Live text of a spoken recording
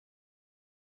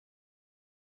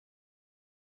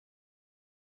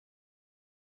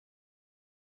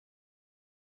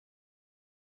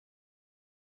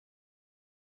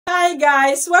Hi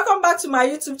guys, welcome back to my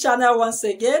YouTube channel once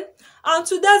again. And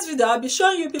today's video I'll be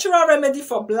showing you natural remedy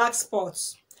for black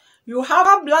spots. You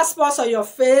have black spots on your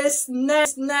face,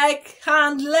 neck,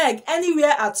 hand, leg,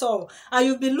 anywhere at all, and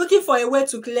you've been looking for a way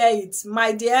to clear it.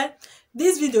 My dear,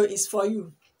 this video is for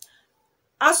you.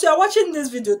 As you are watching this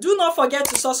video, do not forget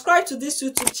to subscribe to this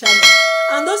YouTube channel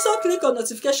and also click on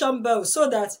notification bell so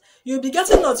that you'll be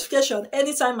getting notification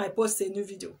anytime I post a new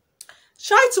video.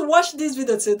 Try to watch this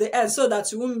video till the end so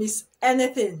that you won't miss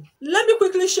anything. Let me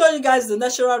quickly show you guys the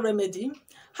natural remedy,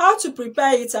 how to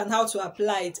prepare it and how to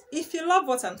apply it. If you love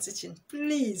what I'm teaching,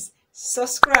 please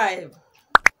subscribe.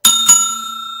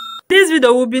 This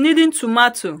video will be needing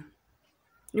tomato.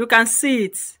 You can see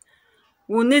it.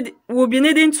 We'll be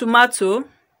needing tomato.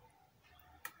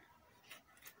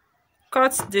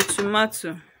 Cut the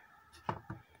tomato.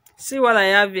 See what I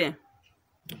have here.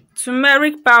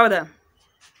 Turmeric powder.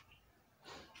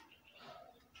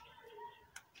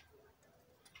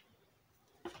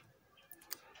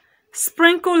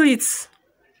 Sprinkle it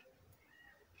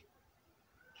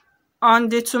on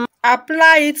the tomato.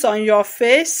 Apply it on your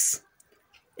face,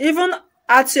 even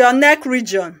at your neck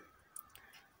region.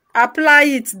 Apply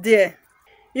it there.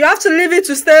 You have to leave it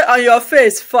to stay on your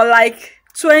face for like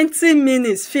 20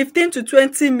 minutes, 15 to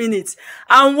 20 minutes,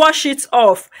 and wash it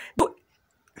off.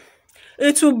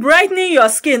 It will brighten your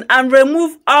skin and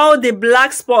remove all the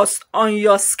black spots on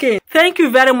your skin. Thank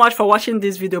you very much for watching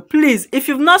this video. Please, if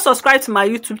you've not subscribed to my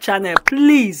YouTube channel,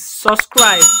 please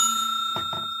subscribe.